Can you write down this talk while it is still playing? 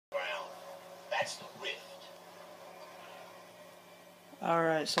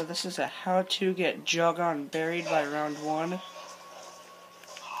Alright, so this is a how to get jug on buried by round 1.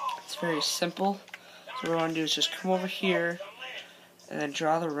 It's very simple. So what I want to do is just come over here and then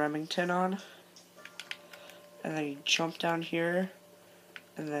draw the Remington on. And then you jump down here.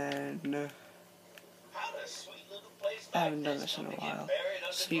 And then I haven't done this in a while.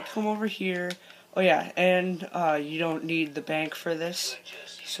 So you come over here. Oh yeah, and you don't need the bank for this.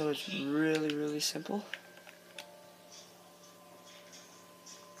 So it's really, really simple.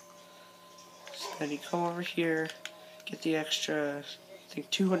 So then you come over here, get the extra, I think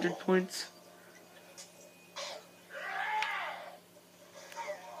 200 points.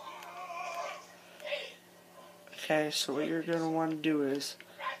 Okay, so what you're going to want to do is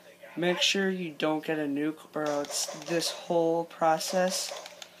make sure you don't get a nuke, or else this whole process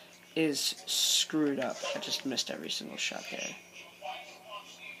is screwed up. I just missed every single shot there.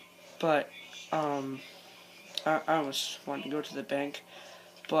 But, I almost wanted to go to the bank.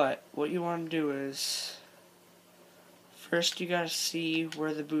 But what you want to do is, first you gotta see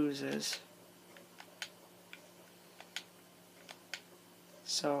where the booze is.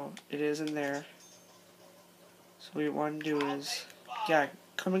 So, it is in there. So what you want to do is, yeah,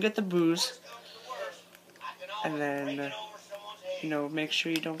 come and get the booze. And then, you know, make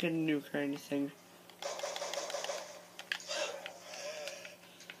sure you don't get a nuke or anything.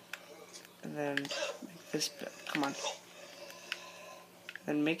 And then make this bit. Come on.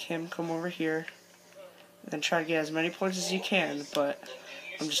 Then make him come over here. And then try to get as many points as you can, but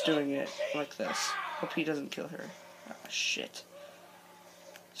I'm just doing it like this. Hope he doesn't kill her. Ah, shit.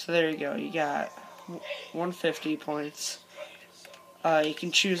 So there you go. You got 150 points. You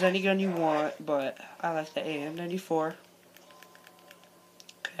can choose any gun you want, but I like the AM-94.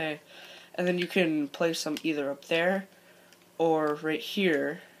 Okay. And then you can place them either up there or right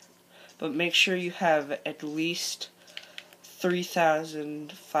here. But make sure you have at least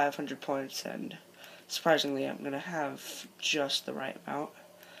 3,500 points, and surprisingly I'm going to have just the right amount.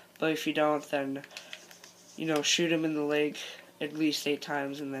 But if you don't, then, you know, shoot him in the leg at least 8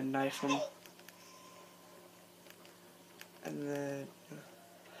 times and then knife him. And then,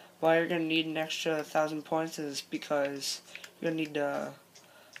 why you're going to need an extra 1,000 points is because you're going to need to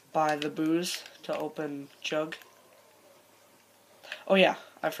buy the booze to open jug. Oh yeah,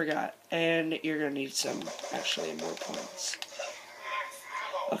 I forgot. And you're going to need some, actually, more points.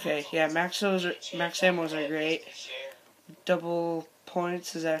 Okay, yeah, max ammos are great. Double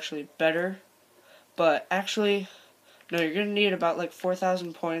points is actually better. But actually, no, you're going to need about like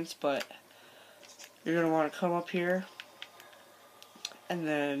 4,000 points, but you're going to want to come up here and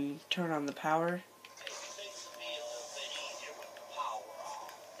then turn on the power.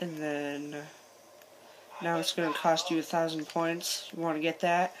 And then now it's going to cost you 1,000 points. You want to get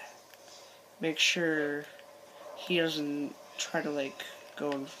that. Make sure he doesn't try to like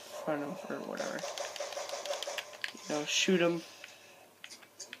go in front of her or whatever. You know, shoot him.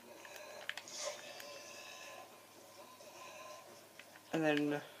 And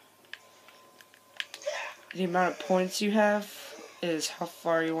then the amount of points you have is how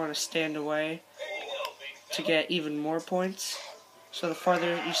far you want to stand away to get even more points. So the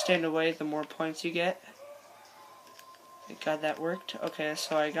farther you stand away, the more points you get. Thank God that worked. Okay,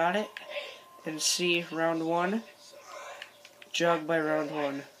 so I got it. And see, round 1, jug by round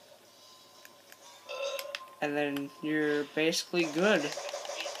 1. And then you're basically good.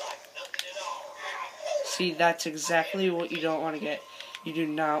 See, that's exactly what you don't want to get. You do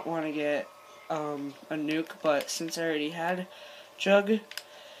not want to get a nuke, but since I already had jug,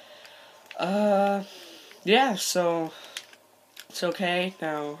 yeah, so it's okay.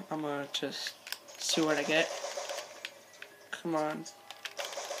 Now I'm gonna just see what I get. Come on.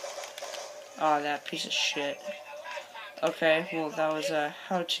 Aw, that piece of shit. Okay, well that was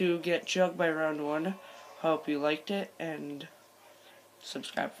how to get jug by round 1. Hope you liked it, and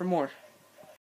subscribe for more.